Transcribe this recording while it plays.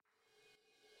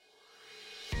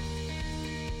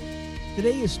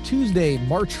Today is Tuesday,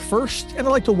 March 1st, and I'd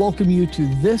like to welcome you to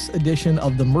this edition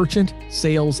of the Merchant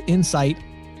Sales Insight,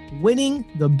 Winning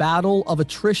the Battle of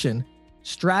Attrition,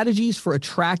 Strategies for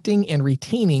Attracting and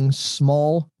Retaining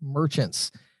Small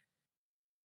Merchants.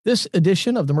 This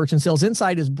edition of the Merchant Sales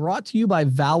Insight is brought to you by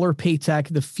Valor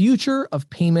Paytech, the future of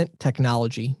payment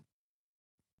technology.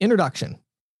 Introduction.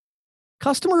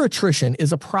 Customer attrition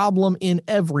is a problem in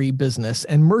every business,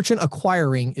 and merchant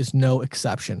acquiring is no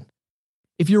exception.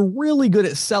 If you're really good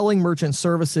at selling merchant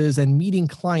services and meeting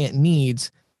client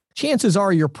needs, chances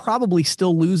are you're probably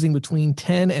still losing between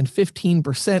 10 and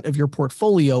 15% of your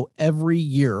portfolio every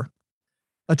year.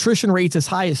 Attrition rates as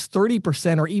high as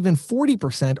 30% or even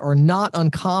 40% are not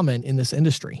uncommon in this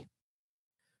industry.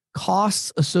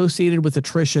 Costs associated with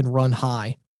attrition run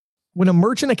high. When a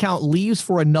merchant account leaves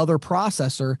for another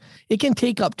processor, it can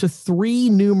take up to 3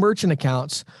 new merchant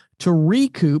accounts to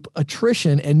recoup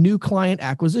attrition and new client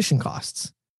acquisition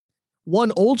costs.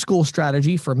 One old school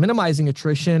strategy for minimizing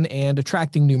attrition and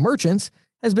attracting new merchants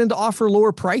has been to offer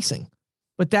lower pricing,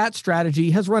 but that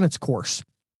strategy has run its course.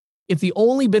 If the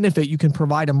only benefit you can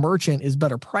provide a merchant is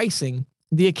better pricing,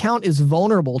 the account is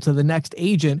vulnerable to the next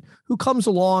agent who comes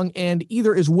along and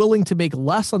either is willing to make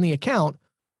less on the account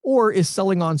or is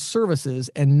selling on services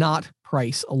and not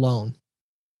price alone.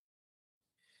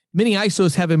 Many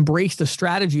ISOs have embraced a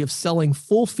strategy of selling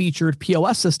full-featured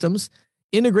POS systems,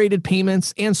 integrated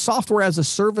payments, and software as a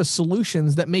service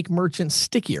solutions that make merchants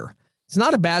stickier. It's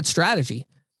not a bad strategy,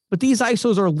 but these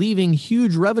ISOs are leaving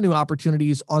huge revenue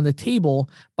opportunities on the table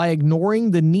by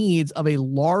ignoring the needs of a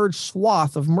large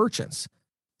swath of merchants.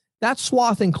 That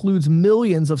swath includes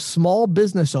millions of small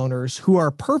business owners who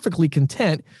are perfectly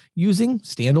content using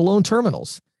standalone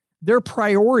terminals. Their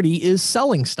priority is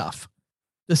selling stuff.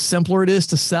 The simpler it is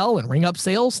to sell and ring up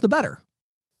sales, the better.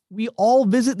 We all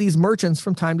visit these merchants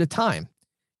from time to time.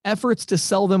 Efforts to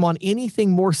sell them on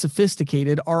anything more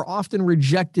sophisticated are often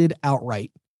rejected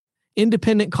outright.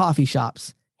 Independent coffee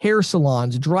shops, hair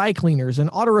salons, dry cleaners, and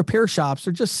auto repair shops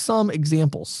are just some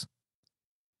examples.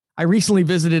 I recently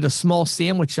visited a small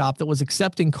sandwich shop that was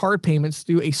accepting card payments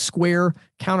through a Square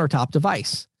countertop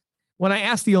device. When I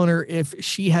asked the owner if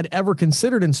she had ever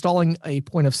considered installing a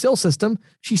point-of-sale system,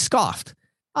 she scoffed.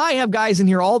 I have guys in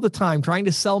here all the time trying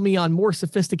to sell me on more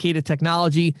sophisticated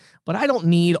technology, but I don't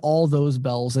need all those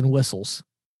bells and whistles.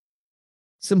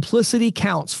 Simplicity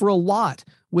counts for a lot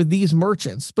with these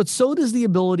merchants, but so does the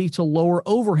ability to lower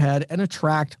overhead and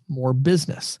attract more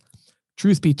business.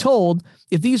 Truth be told,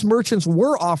 if these merchants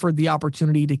were offered the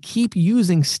opportunity to keep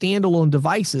using standalone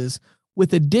devices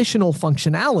with additional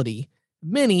functionality,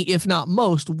 many, if not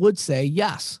most, would say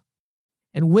yes.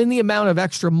 And when the amount of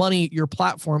extra money your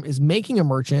platform is making a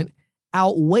merchant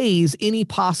outweighs any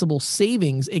possible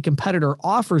savings a competitor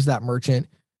offers that merchant,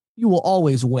 you will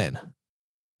always win.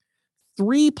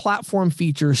 3 platform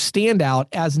features stand out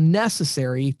as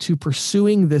necessary to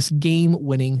pursuing this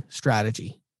game-winning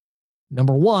strategy.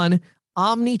 Number 1,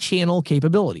 omni-channel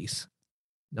capabilities.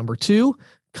 Number 2,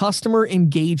 customer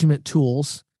engagement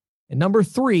tools. And number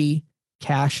 3,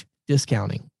 cash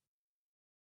discounting.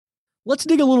 Let's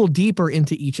dig a little deeper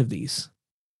into each of these.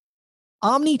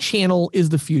 Omni-channel is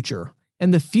the future,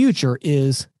 and the future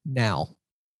is now.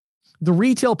 The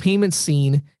retail payment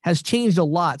scene has changed a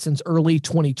lot since early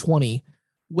 2020,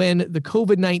 when the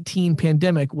COVID-19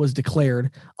 pandemic was declared,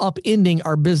 upending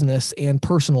our business and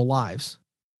personal lives.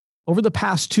 Over the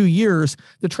past 2 years,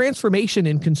 the transformation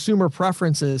in consumer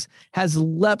preferences has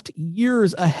leapt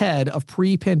years ahead of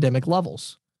pre-pandemic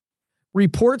levels.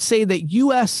 Reports say that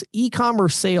U.S.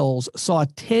 e-commerce sales saw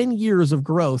 10 years of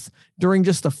growth during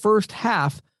just the first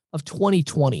half of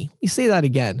 2020. Let me say that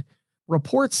again.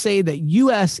 Reports say that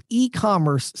U.S.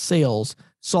 e-commerce sales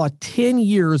saw 10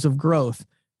 years of growth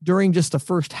during just the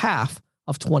first half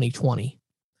of 2020.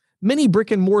 Many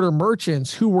brick and mortar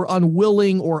merchants who were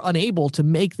unwilling or unable to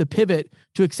make the pivot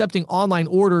to accepting online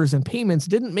orders and payments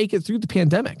didn't make it through the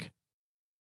pandemic.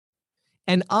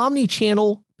 An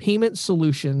omni-channel payment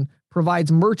solution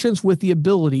provides merchants with the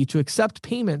ability to accept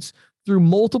payments through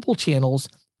multiple channels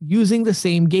using the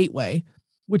same gateway,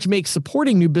 which makes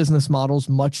supporting new business models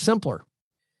much simpler.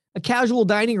 A casual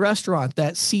dining restaurant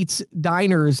that seats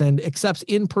diners and accepts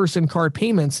in-person card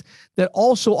payments that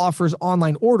also offers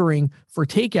online ordering for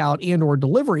takeout and/or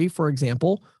delivery, for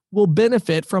example, will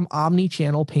benefit from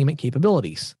omni-channel payment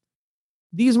capabilities.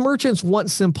 These merchants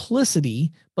want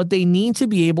simplicity, but they need to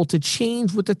be able to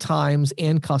change with the times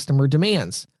and customer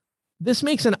demands. This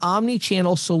makes an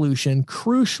omni-channel solution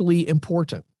crucially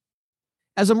important.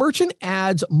 As a merchant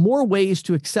adds more ways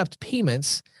to accept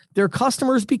payments, their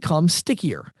customers become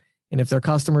stickier. And if their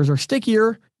customers are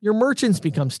stickier, Your merchants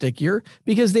become stickier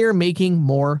because they are making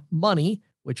more money,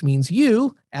 which means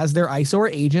you, as their ISO or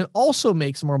agent, also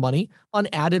makes more money on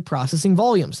added processing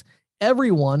volumes.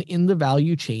 Everyone in the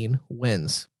value chain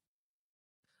wins.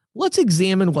 Let's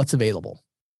examine what's available.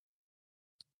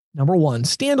 Number one,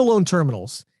 standalone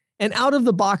terminals, an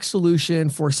out-of-the-box solution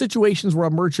for situations where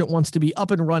a merchant wants to be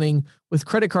up and running with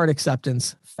credit card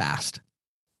acceptance fast.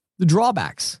 The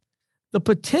drawbacks, the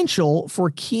potential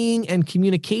for keying and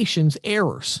communications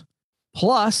errors.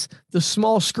 Plus, the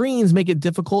small screens make it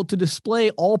difficult to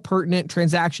display all pertinent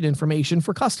transaction information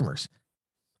for customers.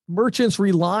 Merchants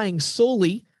relying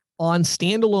solely on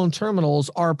standalone terminals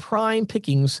are prime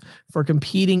pickings for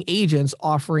competing agents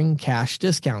offering cash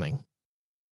discounting.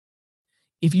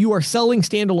 If you are selling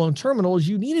standalone terminals,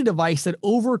 you need a device that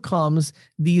overcomes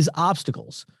these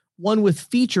obstacles, one with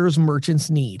features merchants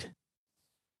need.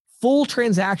 Full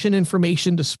transaction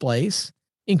information displays,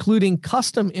 including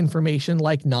custom information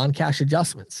like non-cash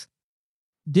adjustments.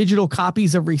 Digital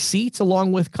copies of receipts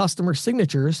along with customer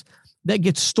signatures that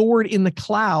get stored in the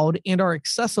cloud and are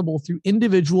accessible through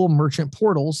individual merchant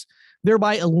portals,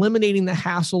 thereby eliminating the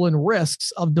hassle and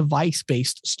risks of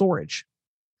device-based storage.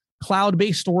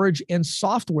 Cloud-based storage and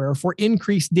software for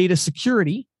increased data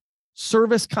security,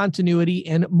 service continuity,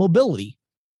 and mobility.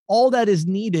 All that is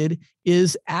needed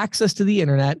is access to the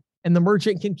internet, and the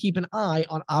merchant can keep an eye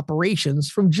on operations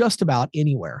from just about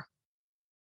anywhere.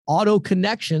 Auto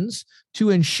connections to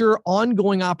ensure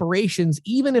ongoing operations,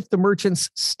 even if the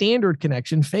merchant's standard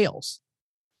connection fails.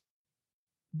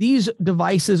 These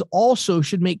devices also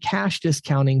should make cash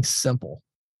discounting simple.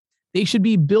 They should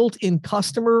be built in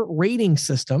customer rating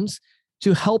systems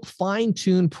to help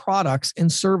fine-tune products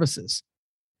and services.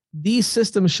 These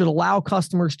systems should allow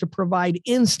customers to provide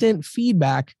instant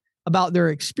feedback about their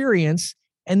experience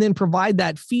and then provide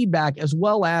that feedback as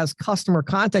well as customer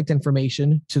contact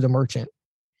information to the merchant.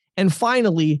 And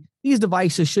finally, these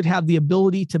devices should have the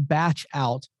ability to batch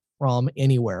out from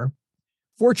anywhere.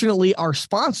 Fortunately, our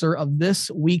sponsor of this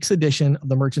week's edition of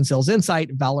the Merchant Sales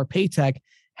Insight, Valor Paytech,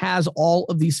 has all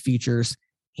of these features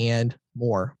and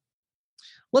more.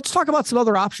 Let's talk about some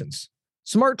other options.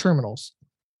 Smart terminals.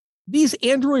 These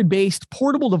Android-based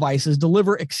portable devices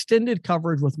deliver extended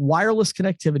coverage with wireless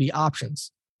connectivity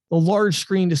options. The large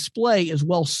screen display is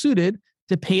well suited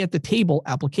to pay at the table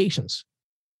applications.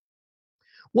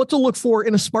 What to look for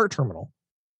in a smart terminal?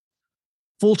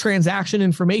 Full transaction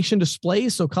information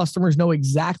displays so customers know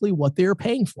exactly what they are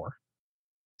paying for.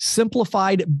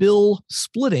 Simplified bill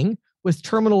splitting with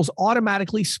terminals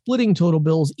automatically splitting total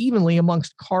bills evenly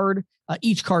amongst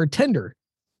each card tender.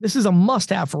 This is a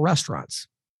must-have for restaurants.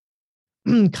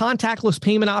 Contactless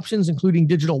payment options, including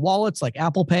digital wallets like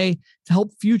Apple Pay, to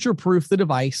help future-proof the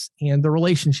device and the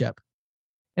relationship.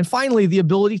 And finally, the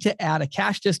ability to add a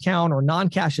cash discount or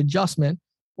non-cash adjustment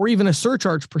or even a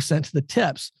surcharge percent to the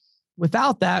tips.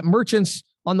 Without that, merchants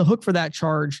on the hook for that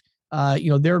charge,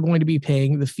 they're going to be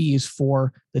paying the fees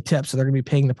for the tips. So they're going to be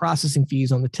paying the processing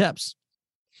fees on the tips.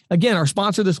 Again, our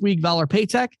sponsor this week, Valor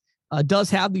Paytech, does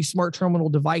have these smart terminal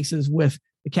devices with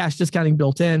the cash discounting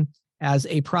built in as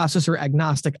a processor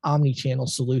agnostic omni-channel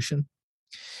solution.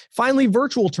 Finally,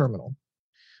 virtual terminal.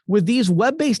 With these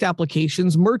web-based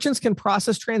applications, merchants can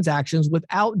process transactions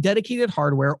without dedicated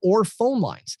hardware or phone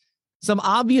lines. Some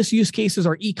obvious use cases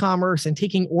are e-commerce and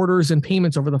taking orders and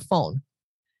payments over the phone.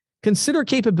 Consider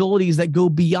capabilities that go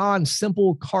beyond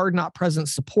simple card not present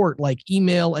support like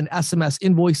email and SMS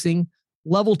invoicing,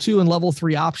 level 2 and level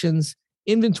 3 options,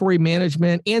 inventory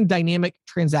management, and dynamic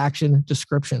transaction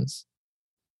descriptions.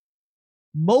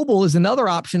 Mobile is another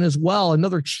option as well,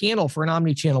 another channel for an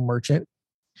omni-channel merchant.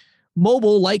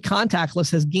 Mobile, like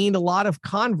contactless, has gained a lot of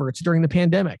converts during the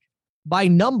pandemic. By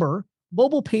number,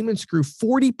 mobile payments grew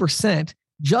 40%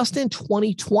 just in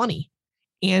 2020,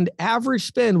 and average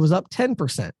spend was up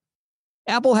 10%.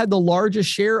 Apple had the largest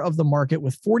share of the market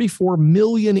with 44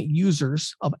 million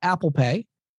users of Apple Pay.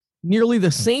 Nearly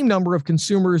the same number of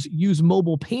consumers use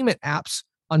mobile payment apps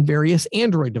on various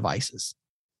Android devices.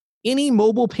 Any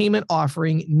mobile payment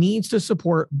offering needs to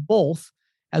support both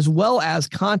as well as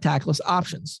contactless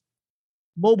options.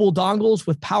 Mobile dongles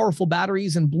with powerful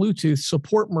batteries and Bluetooth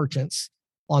support merchants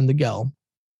on the go.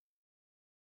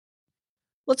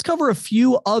 Let's cover a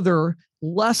few other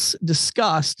less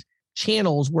discussed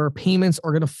channels where payments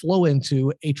are going to flow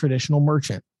into a traditional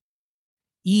merchant.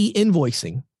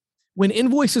 E-invoicing. When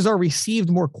invoices are received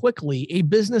more quickly, a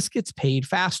business gets paid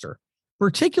faster,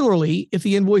 particularly if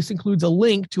the invoice includes a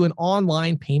link to an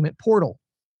online payment portal.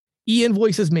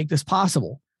 E-invoices make this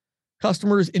possible.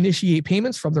 Customers initiate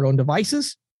payments from their own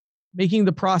devices, making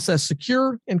the process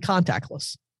secure and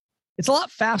contactless. It's a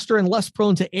lot faster and less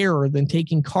prone to error than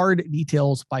taking card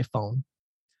details by phone.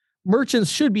 Merchants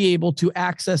should be able to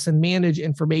access and manage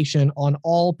information on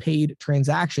all paid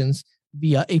transactions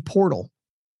via a portal.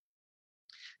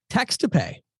 Text to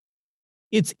pay.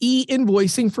 It's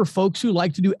e-invoicing for folks who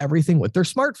like to do everything with their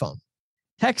smartphone.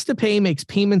 Text to pay makes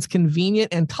payments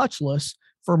convenient and touchless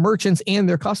for merchants and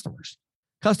their customers.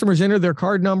 Customers enter their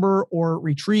card number or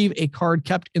retrieve a card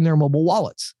kept in their mobile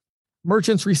wallets.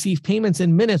 Merchants receive payments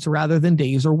in minutes rather than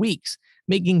days or weeks,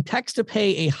 making text to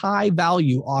pay a high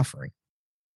value offering.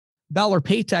 Valor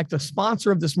Paytech, the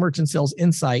sponsor of this Merchant Sales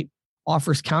Insight,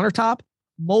 offers countertop,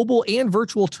 mobile, and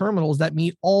virtual terminals that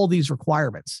meet all these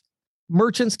requirements.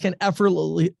 Merchants can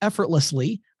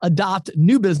effortlessly adopt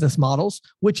new business models,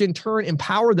 which in turn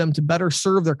empower them to better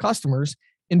serve their customers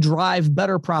and drive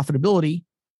better profitability.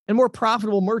 And more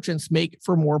profitable merchants make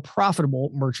for more profitable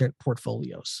merchant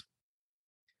portfolios.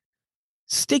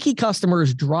 Sticky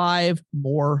customers drive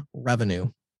more revenue.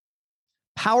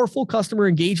 Powerful customer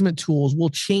engagement tools will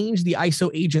change the ISO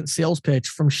agent sales pitch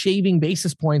from shaving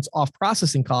basis points off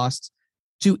processing costs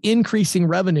to increasing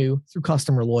revenue through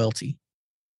customer loyalty.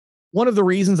 One of the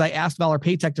reasons I asked Valor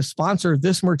Paytech to sponsor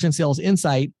this Merchant Sales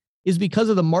Insight is because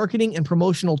of the marketing and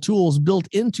promotional tools built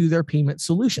into their payment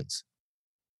solutions.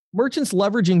 Merchants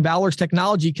leveraging Valor's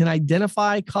technology can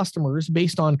identify customers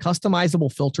based on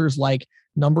customizable filters like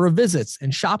number of visits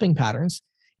and shopping patterns,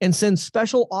 and send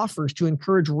special offers to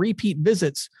encourage repeat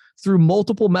visits through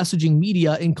multiple messaging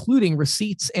media, including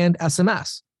receipts and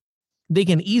SMS. They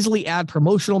can easily add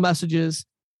promotional messages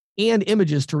and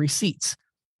images to receipts,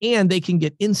 and they can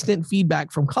get instant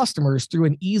feedback from customers through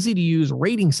an easy-to-use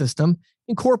rating system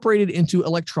incorporated into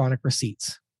electronic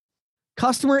receipts.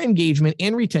 Customer engagement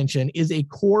and retention is a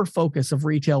core focus of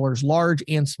retailers large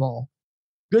and small.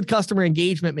 Good customer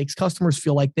engagement makes customers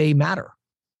feel like they matter.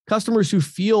 Customers who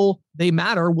feel they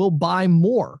matter will buy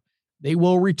more. They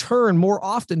will return more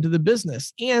often to the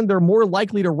business, and they're more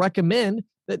likely to recommend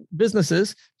that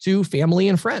businesses to family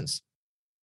and friends.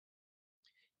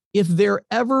 If there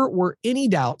ever were any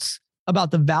doubts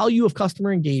about the value of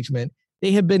customer engagement,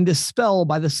 they have been dispelled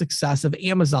by the success of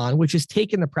Amazon, which has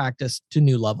taken the practice to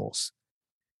new levels.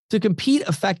 To compete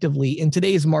effectively in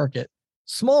today's market,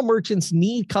 small merchants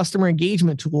need customer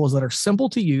engagement tools that are simple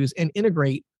to use and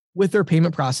integrate with their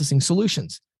payment processing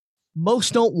solutions.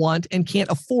 Most don't want and can't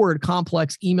afford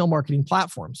complex email marketing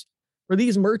platforms. For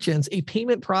these merchants, a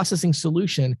payment processing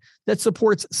solution that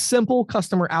supports simple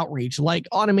customer outreach like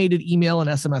automated email and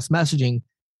SMS messaging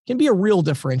can be a real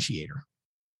differentiator.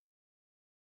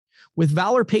 With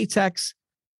Valor Paytech's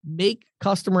Make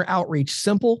Customer Outreach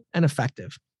Simple and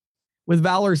Effective. With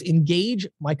Valor's Engage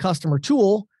My Customer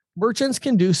tool, merchants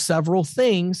can do several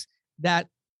things that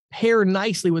pair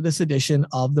nicely with this edition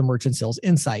of the Merchant Sales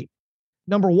Insight.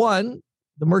 Number one,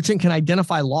 the merchant can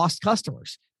identify lost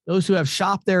customers, those who have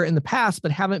shopped there in the past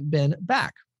but haven't been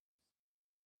back.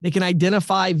 They can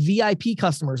identify VIP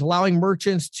customers, allowing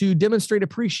merchants to demonstrate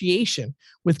appreciation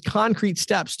with concrete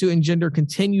steps to engender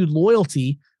continued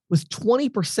loyalty, with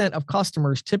 20% of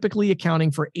customers typically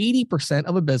accounting for 80%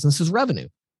 of a business's revenue.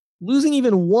 Losing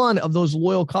even one of those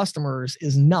loyal customers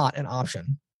is not an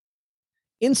option.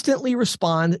 Instantly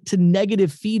respond to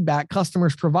negative feedback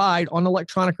customers provide on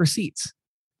electronic receipts.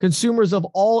 Consumers of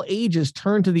all ages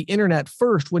turn to the internet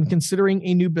first when considering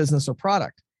a new business or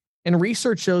product. And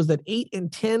research shows that 8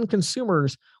 in 10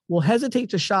 consumers will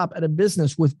hesitate to shop at a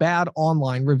business with bad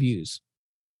online reviews.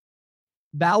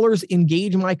 Valor's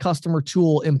Engage My Customer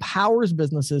tool empowers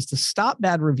businesses to stop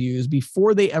bad reviews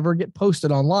before they ever get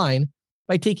posted online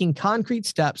by taking concrete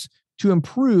steps to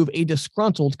improve a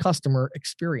disgruntled customer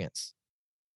experience.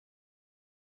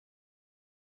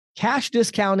 Cash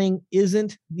discounting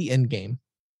isn't the end game.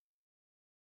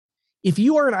 If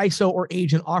you are an ISO or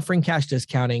agent offering cash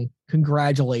discounting,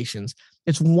 congratulations.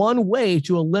 It's one way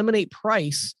to eliminate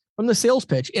price from the sales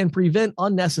pitch and prevent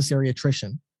unnecessary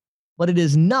attrition. But it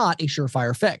is not a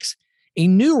surefire fix. A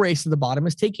new race to the bottom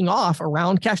is taking off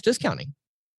around cash discounting.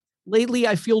 Lately,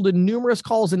 I fielded numerous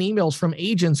calls and emails from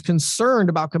agents concerned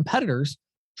about competitors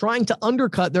trying to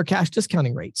undercut their cash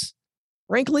discounting rates.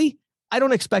 Frankly, I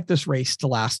don't expect this race to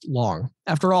last long.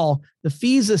 After all, the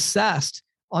fees assessed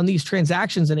on these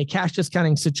transactions in a cash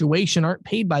discounting situation aren't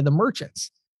paid by the merchants.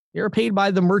 They're paid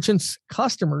by the merchants'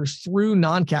 customers through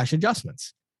non-cash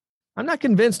adjustments. I'm not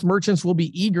convinced merchants will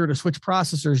be eager to switch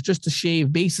processors just to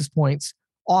shave basis points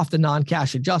off the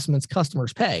non-cash adjustments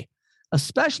customers pay,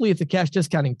 especially if the cash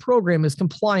discounting program is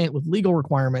compliant with legal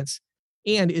requirements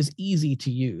and is easy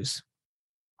to use.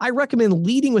 I recommend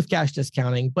leading with cash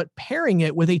discounting, but pairing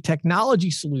it with a technology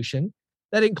solution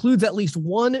that includes at least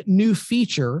one new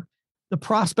feature the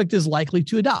prospect is likely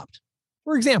to adopt.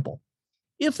 For example,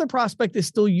 if the prospect is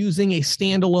still using a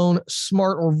standalone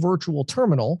smart or virtual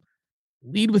terminal,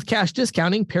 lead with cash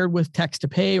discounting paired with text to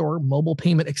pay or mobile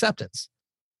payment acceptance.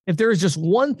 If there is just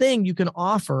one thing you can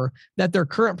offer that their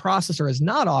current processor is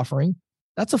not offering,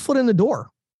 that's a foot in the door.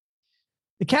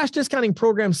 The cash discounting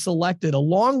program selected,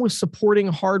 along with supporting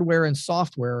hardware and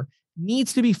software,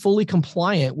 needs to be fully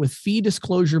compliant with fee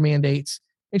disclosure mandates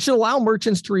and should allow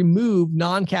merchants to remove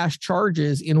non-cash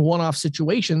charges in one-off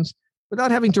situations without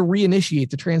having to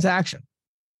reinitiate the transaction.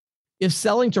 If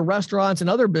selling to restaurants and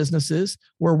other businesses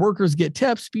where workers get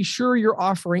tips, be sure your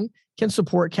offering can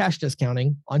support cash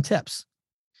discounting on tips.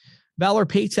 Valor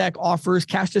Paytech offers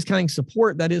cash discounting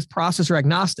support that is processor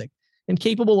agnostic and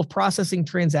capable of processing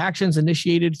transactions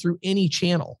initiated through any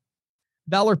channel.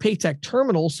 Valor Paytech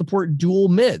terminals support dual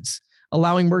MIDs,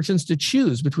 allowing merchants to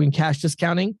choose between cash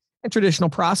discounting and traditional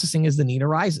processing as the need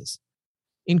arises.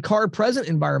 In card-present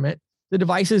environment, the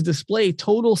devices display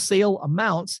total sale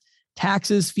amounts,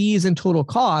 taxes, fees, and total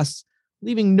costs,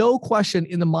 leaving no question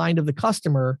in the mind of the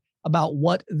customer about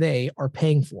what they are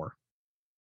paying for.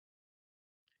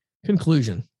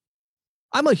 Conclusion.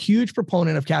 I'm a huge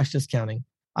proponent of cash discounting.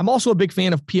 I'm also a big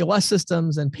fan of POS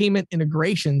systems and payment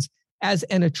integrations as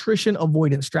an attrition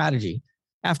avoidance strategy.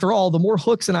 After all, the more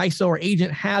hooks an ISO or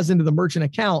agent has into the merchant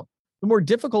account, the more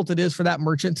difficult it is for that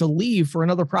merchant to leave for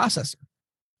another processor.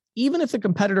 Even if the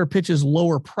competitor pitches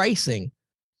lower pricing,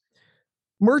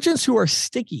 merchants who are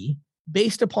sticky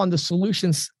based upon the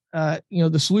solutions,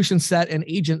 the solution set an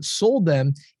agent sold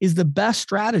them is the best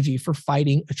strategy for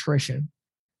fighting attrition.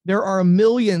 There are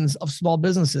millions of small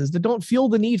businesses that don't feel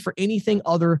the need for anything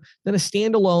other than a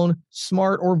standalone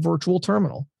smart or virtual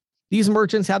terminal. These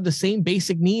merchants have the same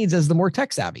basic needs as the more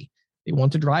tech savvy. They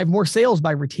want to drive more sales by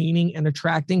retaining and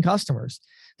attracting customers.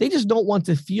 They just don't want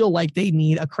to feel like they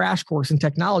need a crash course in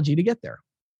technology to get there.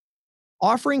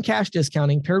 Offering cash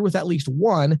discounting paired with at least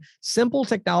one simple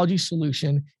technology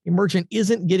solution a merchant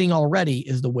isn't getting already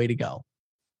is the way to go.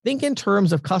 Think in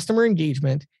terms of customer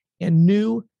engagement and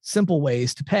new, simple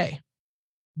ways to pay.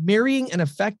 Marrying an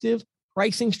effective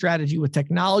pricing strategy with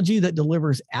technology that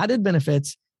delivers added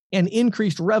benefits and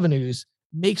increased revenues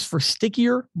makes for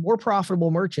stickier, more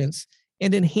profitable merchants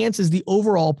and enhances the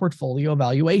overall portfolio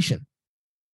valuation.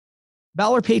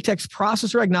 Valor Paytech's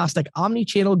processor-agnostic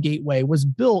omni-channel gateway was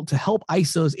built to help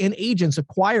ISOs and agents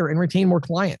acquire and retain more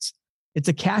clients. It's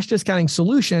a cash discounting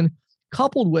solution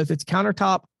coupled with its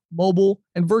countertop, mobile,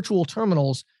 and virtual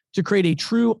terminals to create a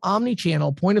true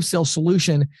omni-channel point-of-sale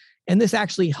solution, and this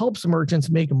actually helps merchants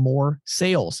make more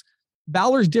sales.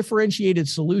 Valor's differentiated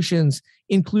solutions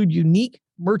include unique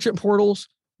merchant portals,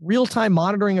 real-time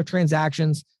monitoring of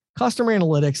transactions, customer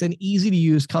analytics, and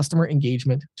easy-to-use customer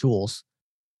engagement tools.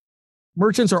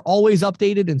 Merchants are always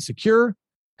updated and secure.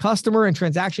 Customer and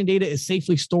transaction data is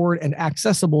safely stored and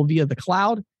accessible via the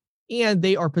cloud, and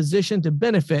they are positioned to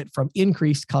benefit from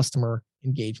increased customer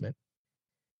engagement.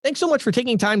 Thanks so much for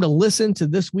taking time to listen to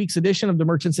this week's edition of the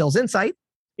Merchant Sales Insight.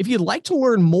 If you'd like to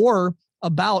learn more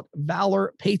about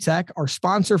Valor Paytech, our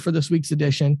sponsor for this week's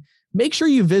edition, make sure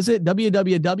you visit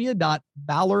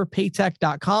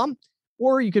www.valorpaytech.com,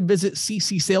 or you could visit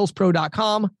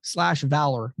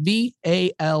ccsalespro.com/Valor,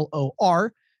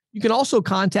 VALOR. You can also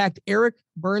contact Eric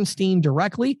Bernstein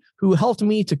directly, who helped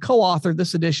me to co-author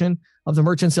this edition of the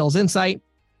Merchant Sales Insight.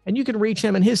 And you can reach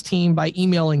him and his team by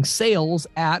emailing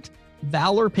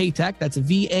sales@Valor Paytech, that's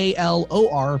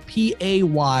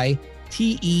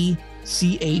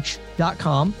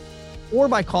VALORPAYTECH.com, or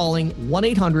by calling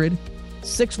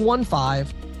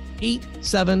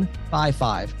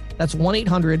 1-800-615-8755. That's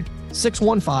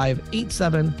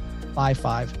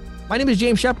 1-800-615-8755. My name is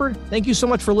James Shepard. Thank you so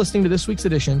much for listening to this week's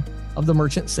edition of the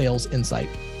Merchant Sales Insight.